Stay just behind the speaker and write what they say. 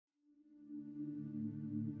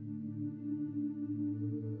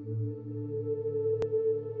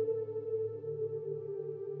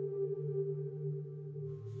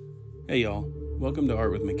Hey y'all, welcome to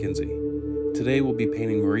Art with Mackenzie. Today we'll be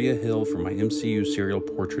painting Maria Hill for my MCU Serial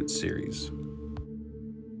Portrait series.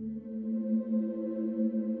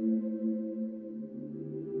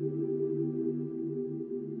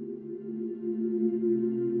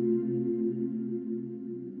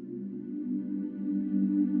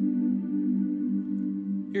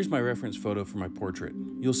 Here's my reference photo for my portrait.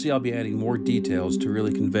 You'll see I'll be adding more details to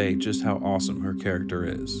really convey just how awesome her character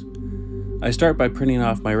is. I start by printing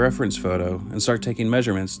off my reference photo and start taking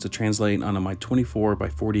measurements to translate onto my 24 by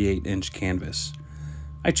 48 inch canvas.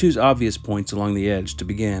 I choose obvious points along the edge to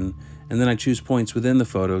begin, and then I choose points within the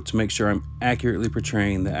photo to make sure I'm accurately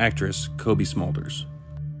portraying the actress Kobe Smulders.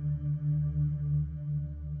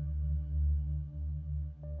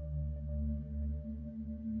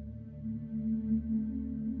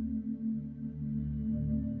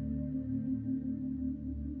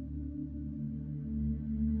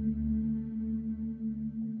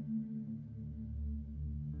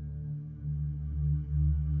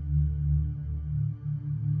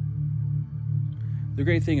 The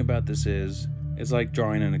great thing about this is, it's like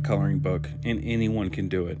drawing in a coloring book, and anyone can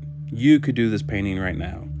do it. You could do this painting right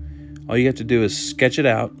now. All you have to do is sketch it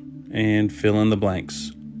out and fill in the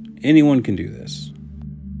blanks. Anyone can do this.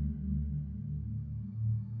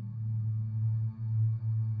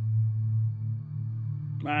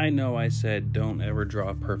 I know I said don't ever draw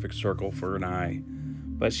a perfect circle for an eye,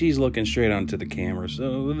 but she's looking straight onto the camera,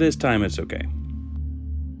 so this time it's okay.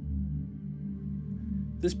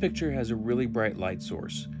 This picture has a really bright light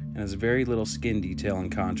source and has very little skin detail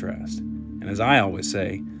and contrast. And as I always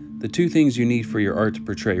say, the two things you need for your art to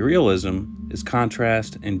portray realism is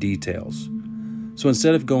contrast and details. So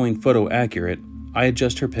instead of going photo accurate, I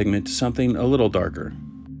adjust her pigment to something a little darker.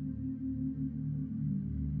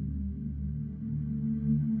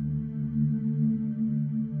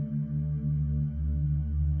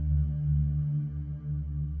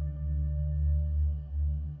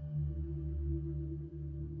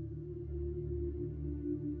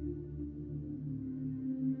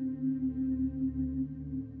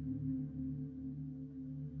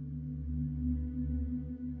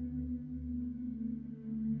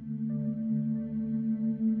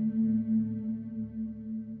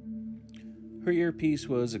 Her earpiece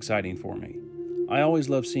was exciting for me. I always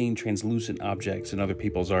love seeing translucent objects in other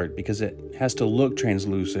people's art because it has to look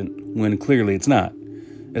translucent when clearly it's not.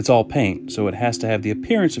 It's all paint, so it has to have the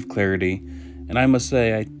appearance of clarity, and I must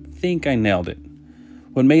say I think I nailed it.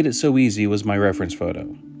 What made it so easy was my reference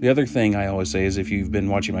photo. The other thing I always say is, if you've been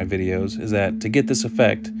watching my videos, is that to get this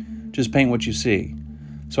effect, just paint what you see.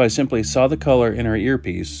 So I simply saw the color in her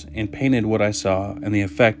earpiece and painted what I saw, and the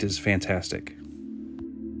effect is fantastic.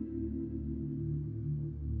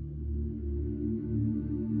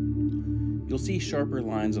 You'll see sharper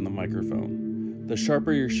lines on the microphone. The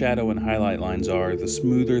sharper your shadow and highlight lines are, the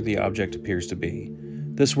smoother the object appears to be.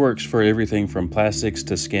 This works for everything from plastics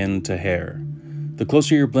to skin to hair. The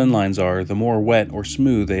closer your blend lines are, the more wet or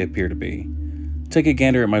smooth they appear to be. Take a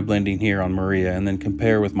gander at my blending here on Maria and then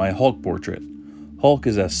compare with my Hulk portrait. Hulk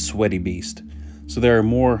is a sweaty beast, so they are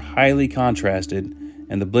more highly contrasted,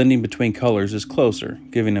 and the blending between colors is closer,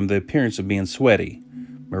 giving them the appearance of being sweaty.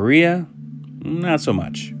 Maria, not so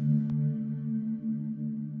much.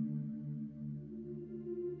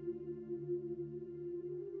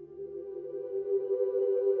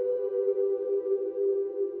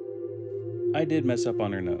 I did mess up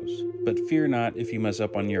on her nose, but fear not if you mess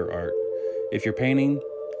up on your art. If you're painting,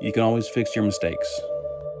 you can always fix your mistakes.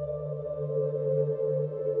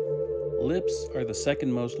 Lips are the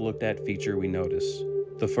second most looked at feature we notice,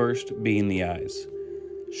 the first being the eyes.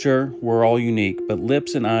 Sure, we're all unique, but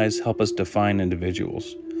lips and eyes help us define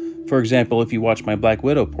individuals. For example, if you watch my Black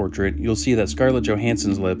Widow portrait, you'll see that Scarlett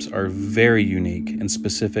Johansson's lips are very unique and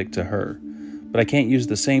specific to her, but I can't use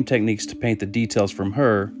the same techniques to paint the details from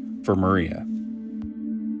her for Maria.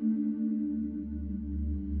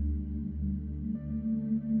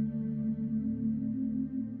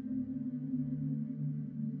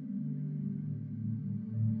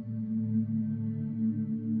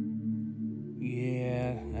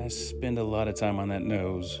 Yeah, I spend a lot of time on that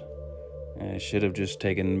nose. I should have just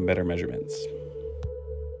taken better measurements.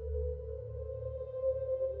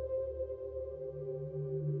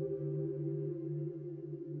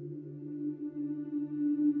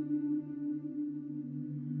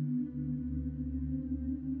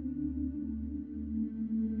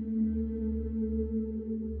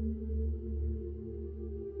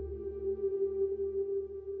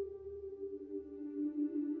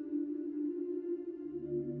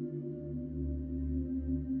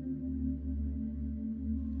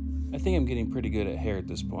 I think I'm getting pretty good at hair at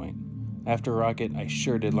this point. After Rocket, I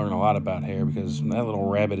sure did learn a lot about hair because that little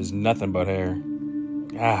rabbit is nothing but hair.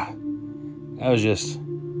 That was just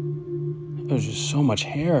so much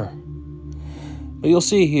hair. But you'll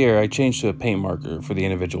see here, I changed to a paint marker for the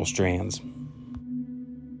individual strands.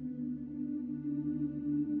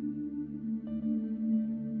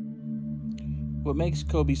 What makes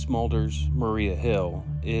Kobe Smulders Maria Hill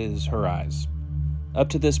is her eyes. Up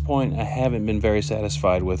to this point, I haven't been very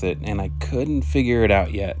satisfied with it, and I couldn't figure it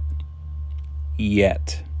out yet.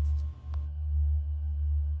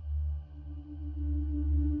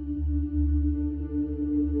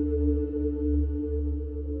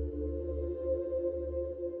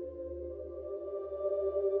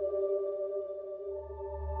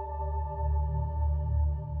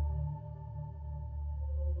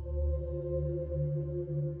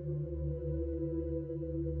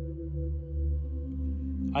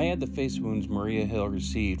 I had the face wounds Maria Hill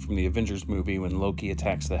received from the Avengers movie when Loki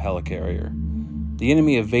attacks the helicarrier. The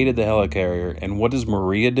enemy evaded the helicarrier, and what does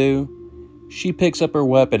Maria do? She picks up her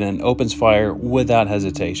weapon and opens fire without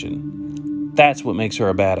hesitation. That's what makes her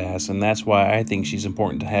a badass, and that's why I think she's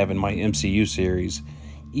important to have in my MCU series,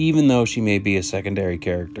 even though she may be a secondary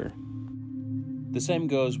character. The same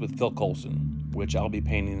goes with Phil Coulson, which I'll be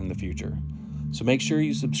painting in the future. So make sure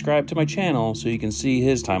you subscribe to my channel so you can see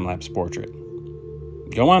his time-lapse portrait.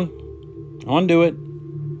 Go on, do it.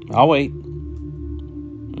 I'll wait.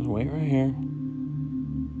 Just wait right here.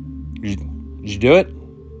 Did you do it?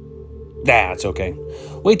 It's okay.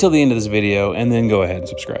 Wait till the end of this video and then go ahead and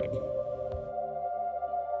subscribe.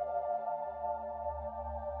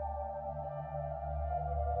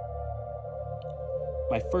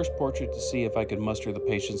 My first portrait to see if I could muster the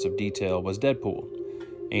patience of detail was Deadpool.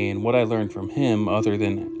 And what I learned from him, other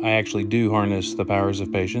than I actually do harness the powers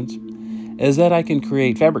of patience, is that I can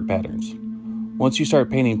create fabric patterns. Once you start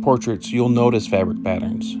painting portraits, you'll notice fabric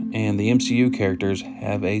patterns, and the MCU characters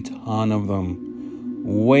have a ton of them.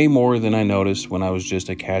 Way more than I noticed when I was just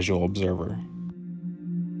a casual observer.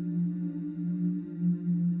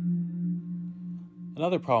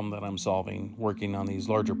 Another problem that I'm solving, working on these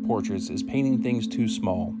larger portraits, is painting things too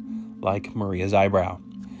small, like Maria's eyebrow.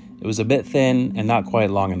 It was a bit thin and not quite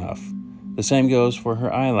long enough. The same goes for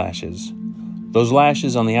her eyelashes. Those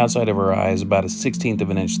lashes on the outside of her eye is about 1/16 of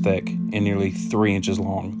an inch thick and nearly 3 inches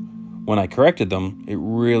long. When I corrected them, it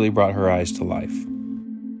really brought her eyes to life.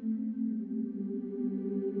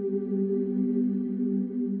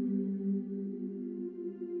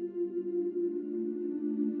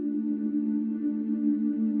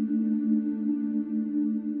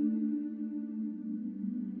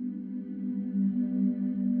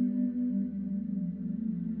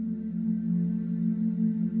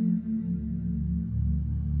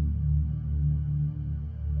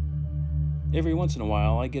 Every once in a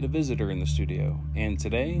while, I get a visitor in the studio, and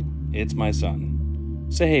today, it's my son.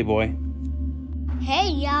 Say hey, boy. Hey,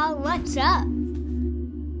 y'all, what's up?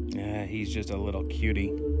 He's just a little cutie.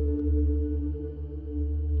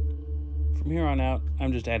 From here on out,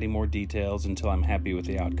 I'm just adding more details until I'm happy with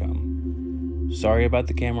the outcome. Sorry about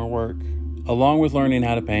the camera work. Along with learning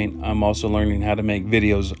how to paint, I'm also learning how to make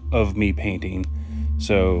videos of me painting.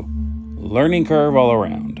 So, learning curve all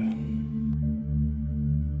around.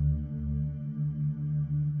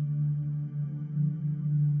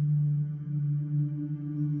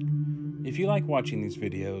 If you like watching these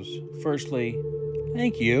videos, firstly,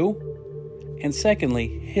 thank you. And secondly,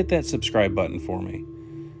 hit that subscribe button for me.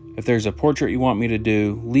 If there's a portrait you want me to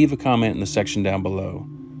do, leave a comment in the section down below.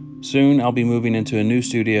 Soon I'll be moving into a new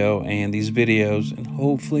studio, and these videos, and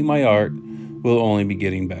hopefully my art, will only be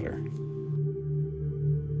getting better.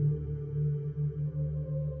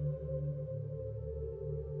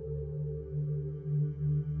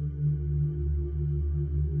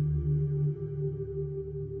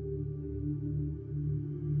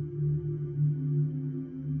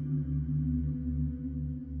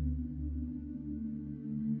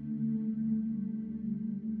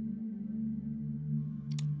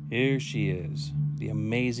 Here she is, the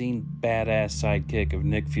amazing, badass sidekick of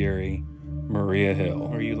Nick Fury, Maria Hill.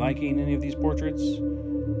 Are you liking any of these portraits?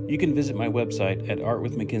 You can visit my website at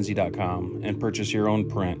artwithmckenzie.com and purchase your own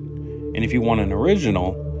print. And if you want an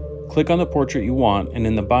original, click on the portrait you want, and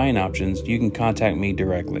in the buying options, you can contact me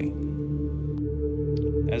directly.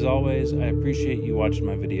 As always, I appreciate you watching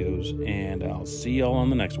my videos, and I'll see y'all on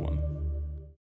the next one.